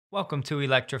Welcome to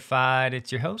Electrified.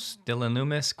 It's your host, Dylan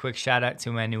Loomis. Quick shout out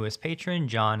to my newest patron,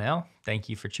 John L. Thank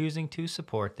you for choosing to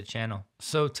support the channel.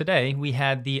 So today we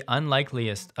had the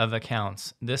unlikeliest of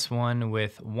accounts, this one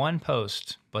with one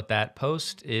post, but that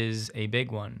post is a big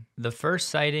one. The first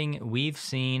sighting we've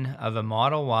seen of a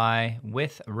Model Y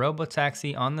with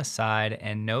Robotaxi on the side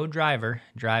and no driver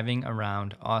driving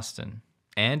around Austin.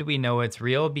 And we know it's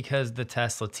real because the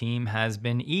Tesla team has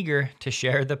been eager to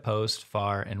share the post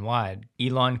far and wide.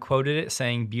 Elon quoted it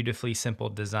saying, "Beautifully simple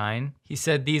design." He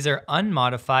said, "These are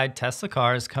unmodified Tesla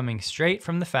cars coming straight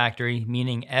from the factory,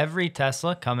 meaning every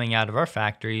Tesla coming out of our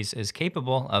factories is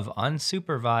capable of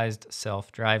unsupervised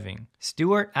self-driving."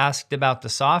 Stewart asked about the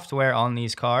software on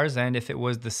these cars and if it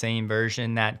was the same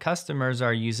version that customers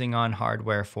are using on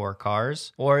hardware for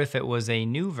cars, or if it was a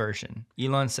new version.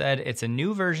 Elon said it's a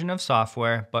new version of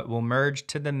software, but will merge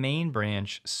to the main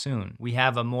branch soon. We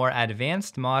have a more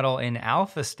advanced model in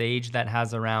alpha stage that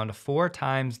has around 4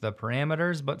 times the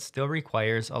parameters, but still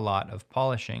requires a lot of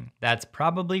polishing. That's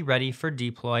probably ready for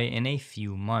deploy in a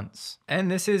few months. And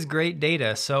this is great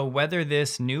data, so whether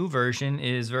this new version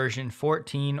is version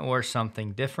 14 or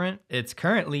something different, it's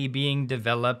currently being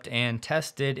developed and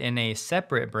tested in a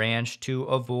separate branch to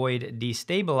avoid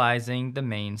destabilizing the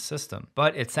main system.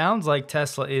 But it sounds like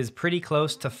Tesla is pretty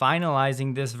close to finalizing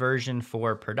this version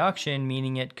for production,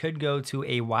 meaning it could go to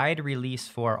a wide release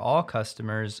for all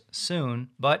customers soon,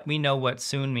 but we know what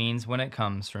soon means when it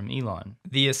comes from Elon.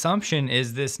 The assumption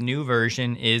is this new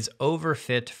version is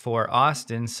overfit for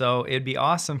Austin, so it'd be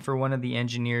awesome for one of the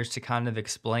engineers to kind of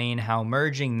explain how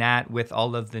merging that with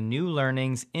all of the new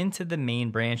learnings into the main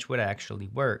branch would actually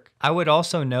work. I would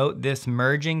also note this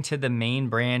merging to the main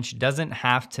branch doesn't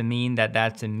have to mean that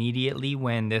that's immediately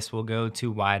when this will go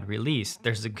to wide release.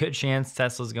 There's a good chance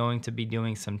Tesla's going to be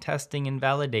doing some testing and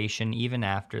validation even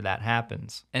after that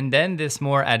happens. And then this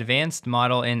more advanced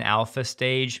model in alpha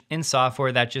stage, in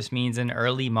software that just means an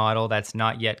early model that's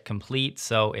not yet complete,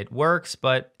 so it works,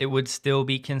 but it would still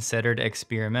be considered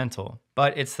experimental.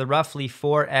 But it's the roughly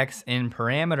 4x in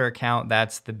parameter count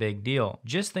that's the big deal.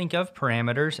 Just think of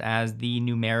parameters as the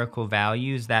numerical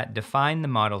values that define the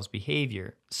model's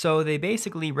behavior. So they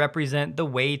basically represent the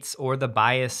weights or the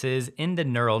biases in the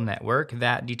neural network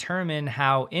that determine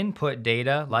how input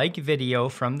data, like video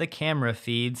from the camera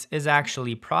feeds, is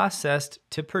actually processed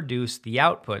to produce the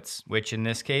outputs, which in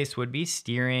this case would be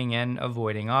steering and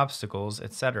avoiding obstacles,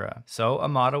 etc. So a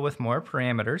model with more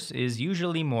parameters is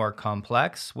usually more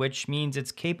complex, which means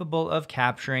it's capable of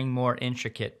capturing more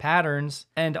intricate patterns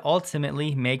and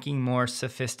ultimately making more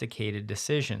sophisticated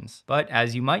decisions. But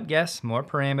as you might guess, more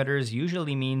parameters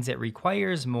usually means it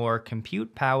requires more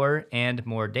compute power and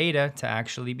more data to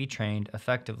actually be trained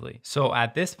effectively. So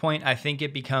at this point, I think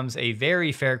it becomes a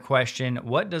very fair question,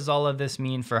 what does all of this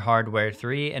mean for hardware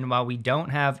 3? And while we don't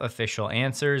have official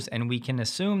answers, and we can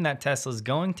assume that Tesla's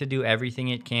going to do everything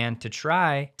it can to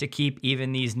try to keep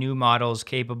even these new models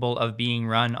capable of being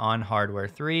run on hardware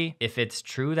 3, if it's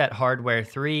true that hardware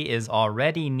 3 is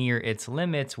already near its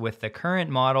limits with the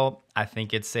current model, I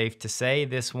think it's safe to say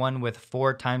this one with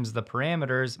 4 times the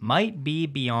parameters might be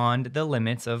beyond the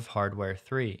limits of hardware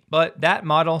 3. But that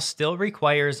model still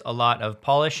requires a lot of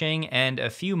polishing, and a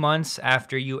few months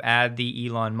after you add the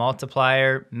Elon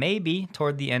multiplier, maybe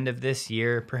toward the end of this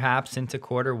year, perhaps into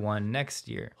Q1 next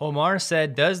year. Homar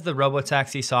said, does the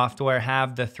Robotaxi software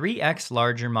have the 3x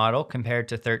larger model compared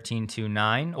to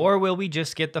 13.29, or will we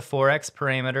just get the 4x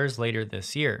parameters later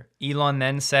this year? Elon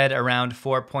then said around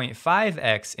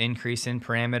 4.5x increase in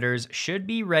parameters should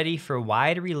be ready for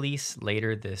wide release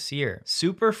later this year.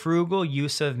 Super frugal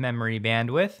use of memory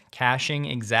bandwidth, caching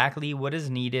exactly what is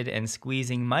needed, and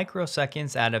squeezing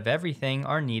microseconds out of everything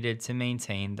are needed to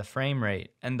maintain the frame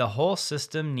rate. And the whole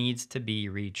system needs to be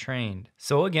retrained.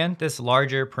 So again, this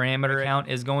larger parameter count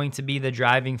is going to be the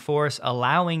driving force,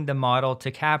 allowing the model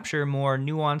to capture more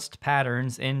nuanced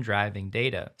patterns in driving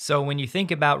data. So when you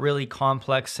think about really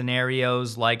complex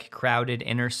scenarios like crowded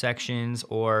intersections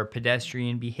or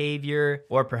pedestrian behavior,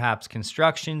 or perhaps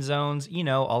construction zones, you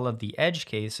know, all of the edge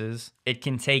cases, it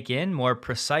can take in more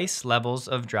precise levels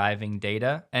of driving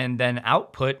data and then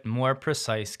output more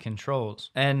precise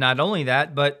controls. And not only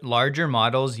that, but larger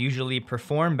models usually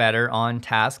perform better on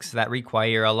tasks that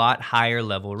require a lot higher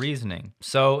level reasoning.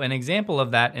 So an example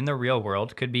of that in the real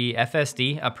world could be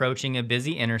FSD approaching a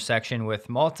busy intersection with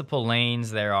multiple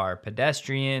lanes. There are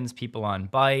pedestrians, people on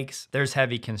bikes, there's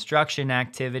heavy construction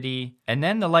activity, and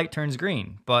then the light turns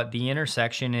green, but the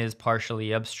intersection is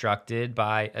partially obstructed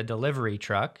by a delivery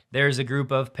truck. There's a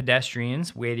group of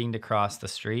pedestrians waiting to cross the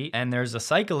street, and there's a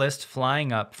cyclist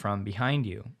flying up from behind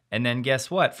you. And then guess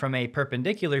what? From a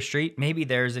perpendicular street, maybe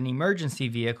there's an emergency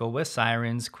vehicle with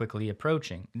sirens quickly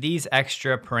approaching. These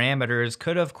extra parameters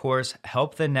could, of course,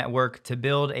 help the network to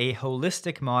build a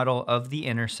holistic model of the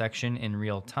intersection in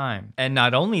real time. And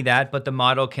not only that, but the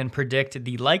model can predict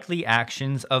the likely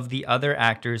actions of the other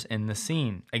actors in the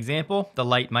scene. Example, the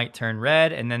light might turn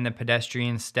red and then the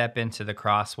pedestrians step into the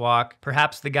crosswalk.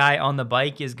 Perhaps the guy on the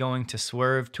bike is going to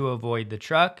swerve to avoid the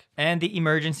truck, and the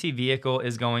emergency vehicle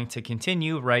is going to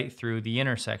continue right through the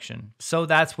intersection. So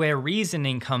that's where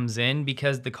reasoning comes in,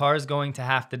 because the car is going to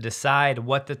have to decide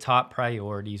what the top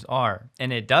priorities are.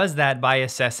 And it does that by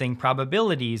assessing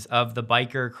probabilities of the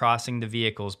biker crossing the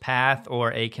vehicle's path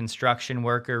or a construction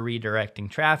worker redirecting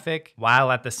traffic,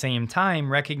 while at the same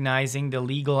time recognizing the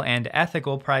legal and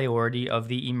ethical priority of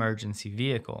the emergency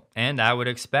vehicle. And I would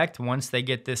expect once they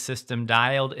get this system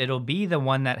dialed, it'll be the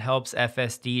one that helps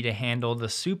FSD to handle the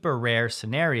super rare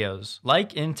scenarios,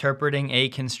 like interpreting a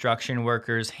construction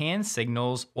worker's hand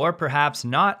signals or perhaps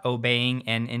not obeying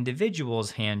an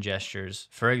individual's hand gestures.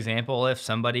 For example, if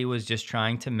somebody was just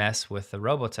trying to mess with the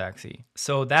Robotaxi.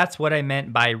 So that's what I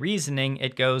meant by reasoning.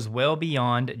 It goes well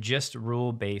beyond just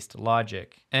rule-based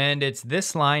logic. And it's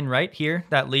this line right here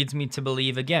that leads me to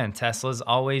believe, again, Tesla's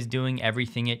always doing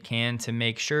everything it can to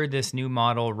make sure this new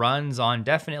model runs on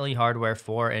definitely hardware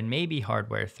 4 and maybe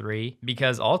hardware 3,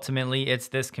 because ultimately it's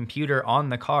this computer on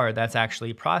the car that's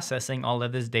actually processing all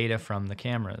of this data from the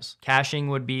cameras. Caching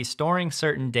would be storing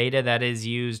certain data that is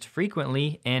used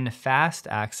frequently in fast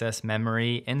access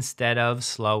memory instead of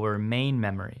slower main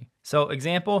memory. So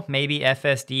example, maybe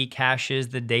FSD caches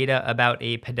the data about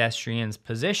a pedestrian's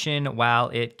position while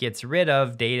it gets rid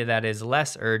of data that is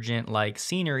less urgent, like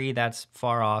scenery that's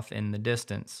far off in the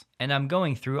distance. And I'm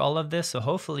going through all of this, so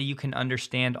hopefully you can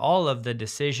understand all of the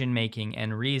decision making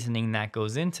and reasoning that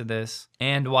goes into this,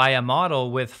 and why a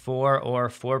model with 4 or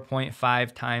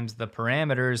 4.5 times the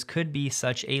parameters could be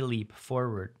such a leap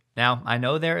forward. Now, I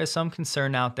know there is some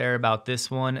concern out there about this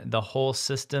one. The whole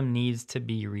system needs to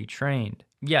be retrained.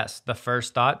 Yes, the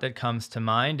first thought that comes to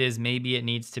mind is maybe it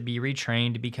needs to be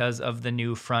retrained because of the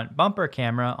new front bumper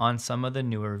camera on some of the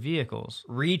newer vehicles.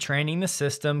 Retraining the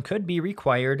system could be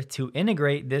required to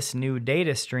integrate this new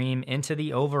data stream into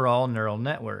the overall neural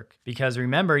network. Because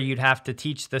remember, you'd have to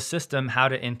teach the system how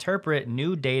to interpret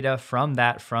new data from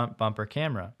that front bumper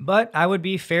camera. But I would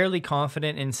be fairly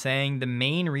confident in saying the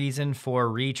main reason for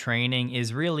retraining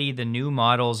is really the new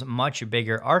model's much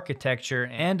bigger architecture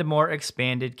and more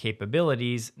expanded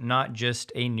capabilities, not just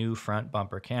a new front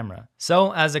bumper camera.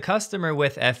 So as a customer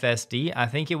with FSD, I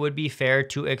think it would be fair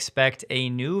to expect a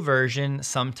new version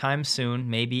sometime soon,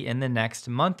 maybe in the next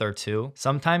month or two,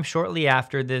 sometime shortly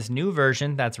after this new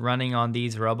version that's running on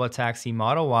these Robotaxi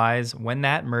Model Ys when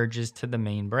that merges to the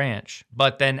main branch.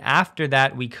 But then after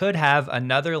that, we could have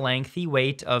another lengthy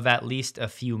wait of at least a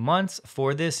few months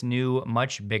for this new,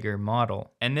 much bigger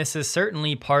model. And this is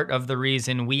certainly part of the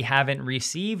reason we haven't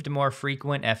received more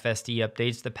frequent FSD updates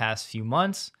the past few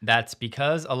months. That's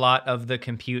because a lot of the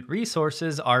compute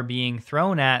resources are being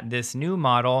thrown at this new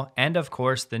model and of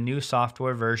course the new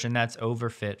software version that's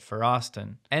overfit for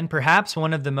Austin. And perhaps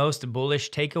one of the most bullish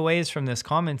takeaways from this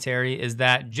commentary is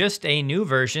that just a new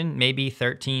version, maybe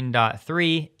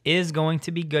 13.3, is going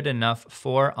to be good enough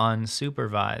for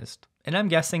unsupervised. And I'm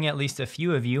guessing at least a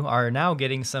few of you are now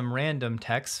getting some random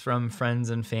texts from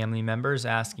friends and family members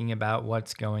asking about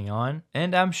what's going on,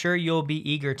 and I'm sure you'll be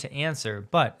eager to answer.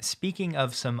 But speaking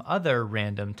of some other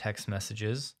random text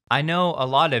messages, I know a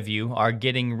lot of you are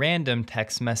getting random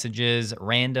text messages,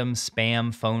 random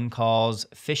spam phone calls,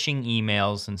 phishing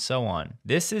emails, and so on.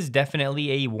 This is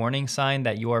definitely a warning sign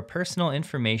that your personal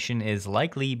information is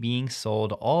likely being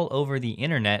sold all over the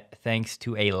internet thanks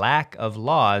to a lack of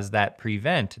laws that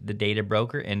prevent the data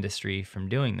broker industry from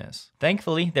doing this.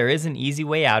 Thankfully, there is an easy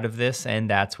way out of this, and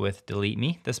that's with Delete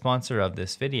Me, the sponsor of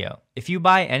this video. If you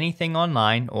buy anything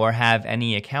online or have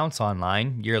any accounts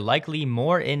online, you're likely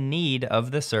more in need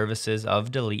of the services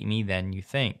of Delete Me than you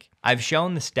think. I've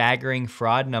shown the staggering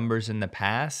fraud numbers in the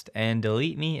past, and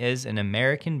Delete Me is an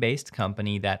American-based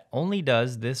company that only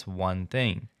does this one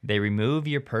thing. They remove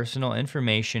your personal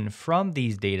information from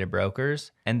these data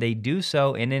brokers, and they do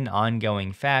so in an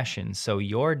ongoing fashion, so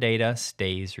your data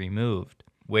stays removed.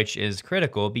 Which is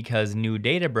critical because new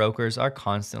data brokers are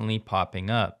constantly popping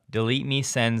up. Delete Me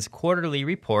sends quarterly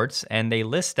reports, and they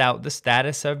list out the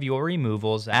status of your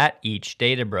removals at each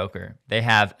data broker. They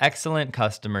have excellent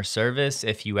customer service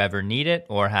if you ever need it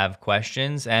or have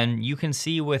questions, and you can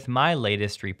see with my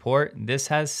latest report, this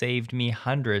has saved me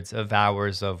hundreds of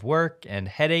hours of work and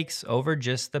headaches over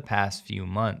just the past few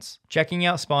months. Checking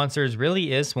out sponsors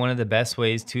really is one of the best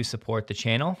ways to support the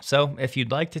channel, so if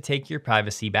you'd like to take your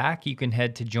privacy back, you can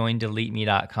head to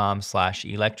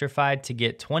joindeleteme.com/electrified to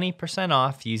get 20%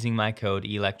 off using my code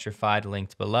electrified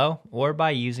linked below or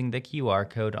by using the QR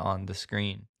code on the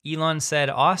screen. Elon said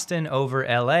Austin over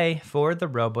LA for the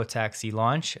Robotaxi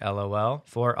launch, LOL,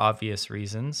 for obvious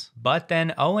reasons. But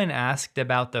then Owen asked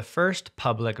about the first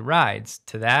public rides.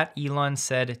 To that, Elon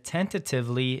said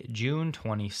tentatively June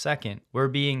 22nd. We're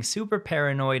being super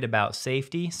paranoid about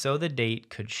safety, so the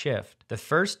date could shift. The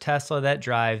first Tesla that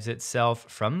drives itself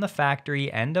from the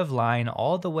factory end of line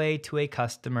all the way to a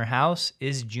customer house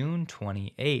is June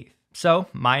 28th. So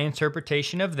my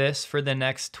interpretation of this, for the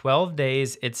next 12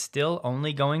 days, it's still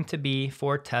only going to be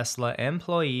for Tesla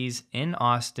employees in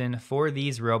Austin for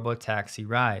these Robotaxi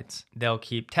rides. They'll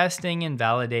keep testing and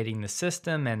validating the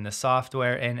system and the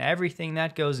software and everything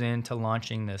that goes into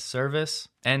launching this service.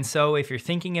 And so if you're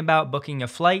thinking about booking a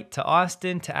flight to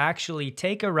Austin to actually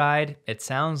take a ride, it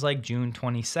sounds like June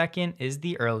 22nd is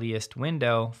the earliest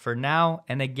window for now.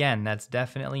 And again, that's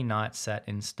definitely not set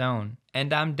in stone.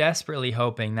 And I'm desperately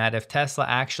hoping that if Tesla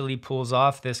actually pulls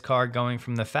off this car going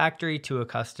from the factory to a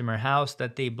customer house,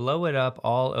 that they blow it up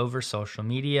all over social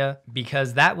media,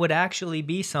 because that would actually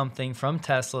be something from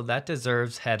Tesla that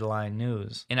deserves headline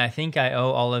news. And I think I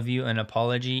owe all of you an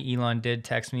apology. Elon did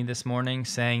text me this morning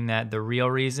saying that the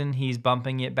real reason he's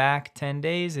bumping it back 10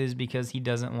 days is because he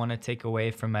doesn't want to take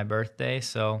away from my birthday.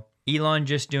 So Elon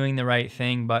just doing the right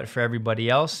thing, but for everybody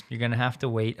else, you're going to have to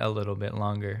wait a little bit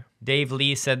longer. Dave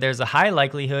Lee said there's a high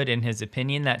likelihood, in his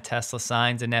opinion, that Tesla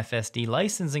signs an FSD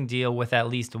licensing deal with at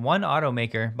least one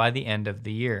automaker by the end of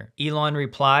the year. Elon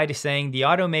replied saying the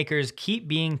automakers keep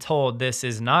being told this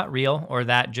is not real or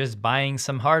that just buying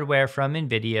some hardware from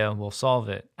NVIDIA will solve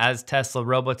it. As Tesla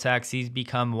robotaxis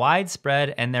become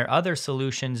widespread and their other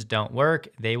solutions don't work,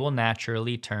 they will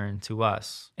naturally turn to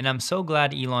us. And I'm so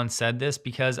glad Elon said this,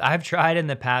 because I've tried in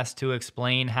the past to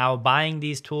explain how buying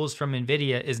these tools from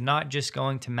NVIDIA is not just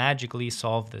going to magically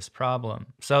solve this problem.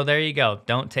 So there you go.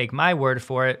 Don't take my word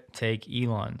for it, take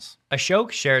Elon's.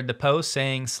 Ashok shared the post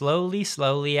saying slowly,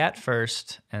 slowly at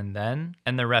first, and then,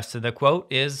 and the rest of the quote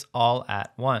is all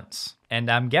at once. And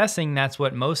I'm guessing that's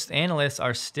what most analysts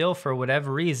are still, for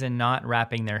whatever reason, not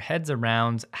wrapping their heads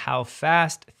around, how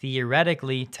fast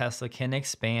theoretically Tesla can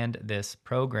expand this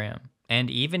program. And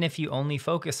even if you only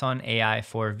focus on AI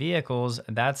for vehicles,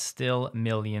 that's still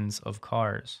millions of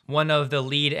cars. One of the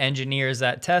lead engineers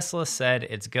at Tesla said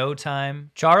it's go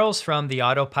time. Charles from the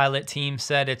Autopilot team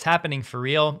said it's happening for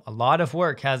real. A lot of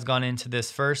work has gone into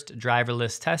this first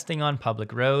driverless testing on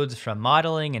public roads, from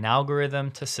modeling and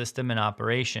algorithm to system and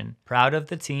operation. Proud of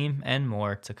the team and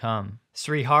more to come.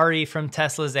 Srihari from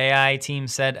Tesla's AI team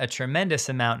said a tremendous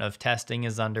amount of testing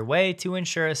is underway to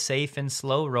ensure a safe and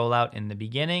slow rollout in the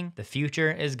beginning. The future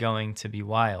is going to be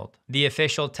wild. The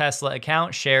official Tesla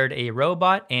account shared a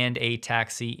robot and a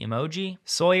taxi emoji.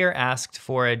 Sawyer asked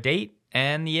for a date,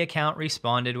 and the account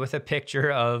responded with a picture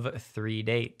of 3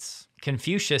 dates.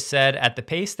 Confucius said, at the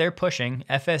pace they're pushing,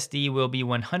 FSD will be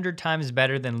 100 times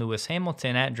better than Lewis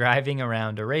Hamilton at driving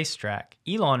around a racetrack.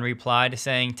 Elon replied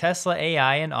saying Tesla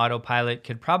AI and Autopilot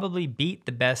could probably beat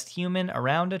the best human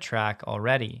around a track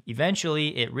already.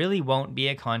 Eventually, it really won't be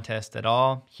a contest at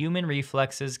all. Human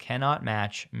reflexes cannot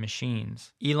match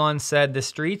machines. Elon said the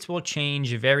streets will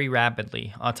change very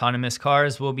rapidly. Autonomous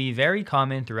cars will be very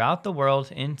common throughout the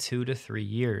world in 2 to 3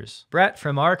 years. Brett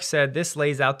from ARC said this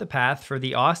lays out the path for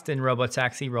the Austin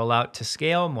Robotaxi rollout to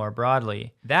scale more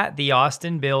broadly. That the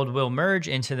Austin build will merge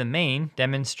into the main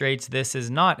demonstrates this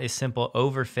is not a simple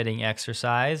overfitting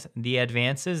exercise. The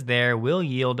advances there will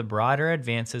yield broader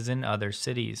advances in other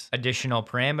cities. Additional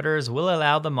parameters will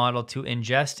allow the model to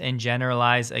ingest and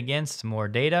generalize against more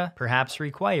data, perhaps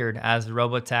required as the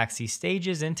Robotaxi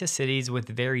stages into cities with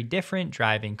very different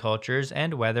driving cultures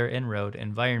and weather and road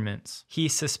environments. He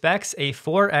suspects a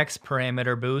 4x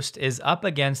parameter boost is up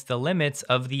against the limits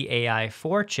of the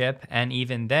AI4 chip, and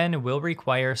even then will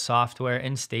require software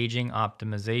and staging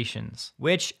optimizations,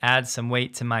 which adds some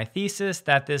weight to my thesis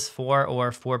that this 4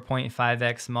 or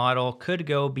 4.5x model could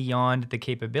go beyond the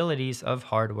capabilities of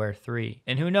hardware 3.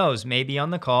 And who knows, maybe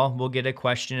on the call we'll get a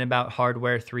question about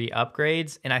hardware 3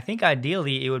 upgrades, and I think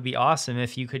ideally it would be awesome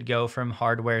if you could go from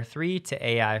hardware 3 to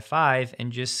AI5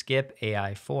 and just skip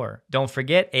AI4. Don't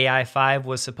forget, AI5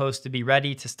 was supposed to be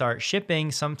ready to start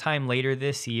shipping sometime later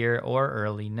this year or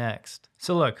early next.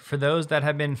 So look, for those that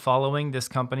have been following this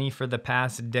company for the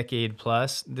past decade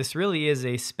plus, this really is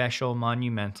a special,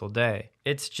 monumental day.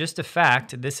 It's just a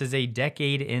fact, this is a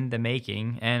decade in the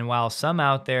making, and while some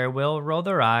out there will roll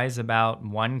their eyes about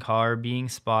one car being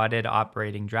spotted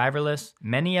operating driverless,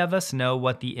 many of us know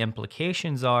what the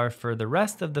implications are for the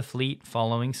rest of the fleet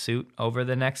following suit over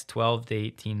the next 12 to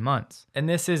 18 months. And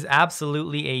this is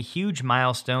absolutely a huge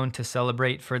milestone to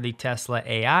celebrate for the Tesla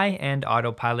AI and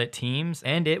Autopilot teams,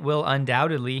 and it will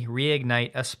undoubtedly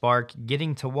reignite a spark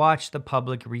getting to watch the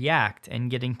public react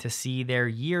and getting to see their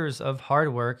years of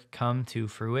hard work come to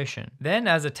fruition. Then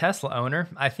as a Tesla owner,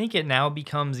 I think it now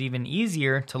becomes even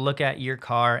easier to look at your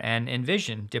car and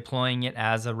envision deploying it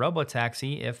as a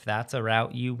robotaxi if that's a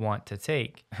route you want to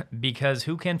take. Because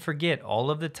who can forget all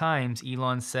of the times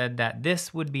Elon said that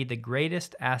this would be the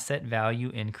greatest asset value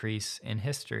increase in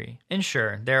history. And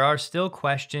sure, there are still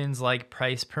questions like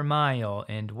price per mile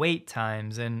and wait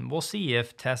times, and we'll see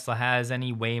if Tesla has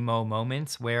any Waymo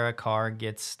moments where a car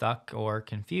gets stuck or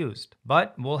confused.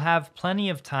 But we'll have plenty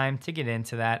of time to get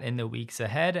into that in the weeks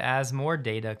ahead as more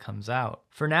data comes out.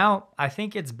 For now, I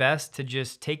think it's best to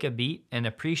just take a beat and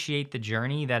appreciate the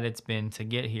journey that it's been to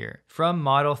get here. From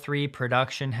Model 3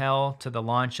 production hell to the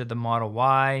launch of the Model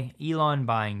Y, Elon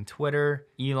buying Twitter,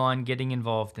 Elon getting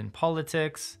involved in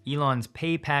politics, Elon's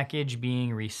pay package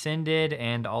being rescinded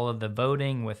and all of the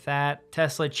voting with that,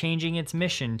 Tesla changing its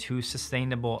mission to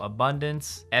sustainable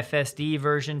abundance, FSD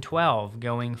version 12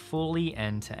 going fully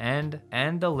end-to-end,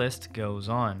 and the list goes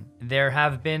on. There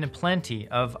have been plenty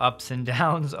of ups and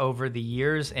downs over the years,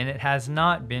 and it has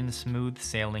not been smooth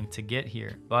sailing to get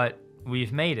here, but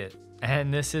we've made it.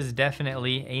 And this is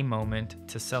definitely a moment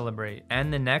to celebrate.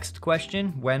 And the next question,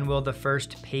 when will the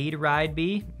first paid ride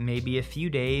be? Maybe a few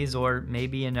days or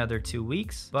maybe another 2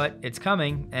 weeks, but it's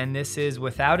coming, and this is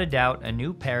without a doubt a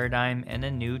new paradigm and a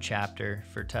new chapter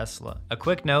for Tesla. A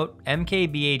quick note,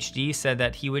 MKBHD said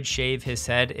that he would shave his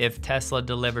head if Tesla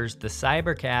delivers the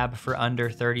Cybercab for under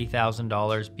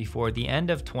 $30,000 before the end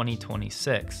of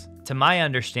 2026. To my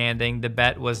understanding, the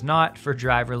bet was not for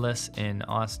driverless in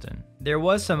Austin. There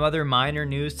was some other minor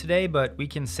news today, but we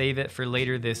can save it for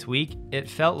later this week. It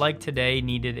felt like today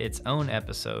needed its own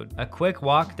episode. A quick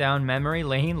walk down memory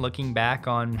lane looking back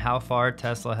on how far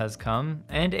Tesla has come,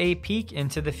 and a peek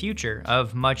into the future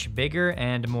of much bigger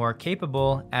and more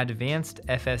capable advanced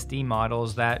FSD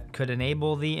models that could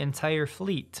enable the entire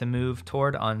fleet to move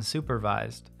toward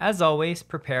unsupervised. As always,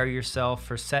 prepare yourself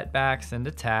for setbacks and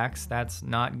attacks. That's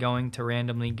not going to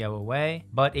randomly go away,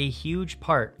 but a huge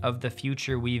part of the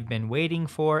future we've been waiting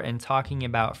for and talking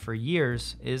about for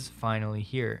years is finally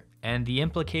here. And the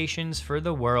implications for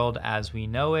the world as we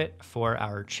know it, for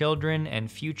our children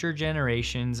and future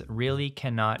generations, really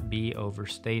cannot be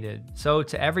overstated. So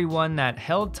to everyone that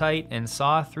held tight and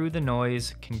saw through the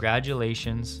noise,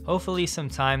 congratulations. Hopefully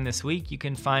sometime this week you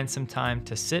can find some time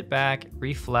to sit back,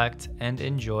 reflect, and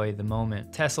enjoy the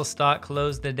moment. Tesla stock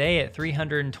closed the day at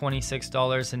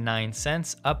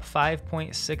 $326.09, up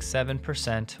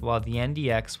 5.67%, while the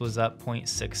NDX was up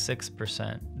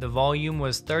 0.66%. The volume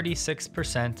was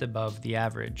 36% above the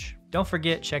average. Don't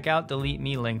forget, check out Delete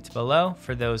Me linked below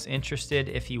for those interested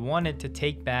if you wanted to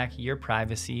take back your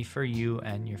privacy for you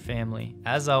and your family.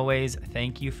 As always,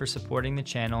 thank you for supporting the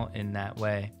channel in that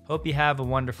way. Hope you have a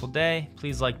wonderful day.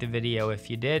 Please like the video if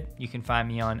you did. You can find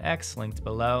me on X linked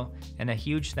below, and a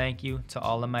huge thank you to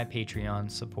all of my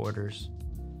Patreon supporters.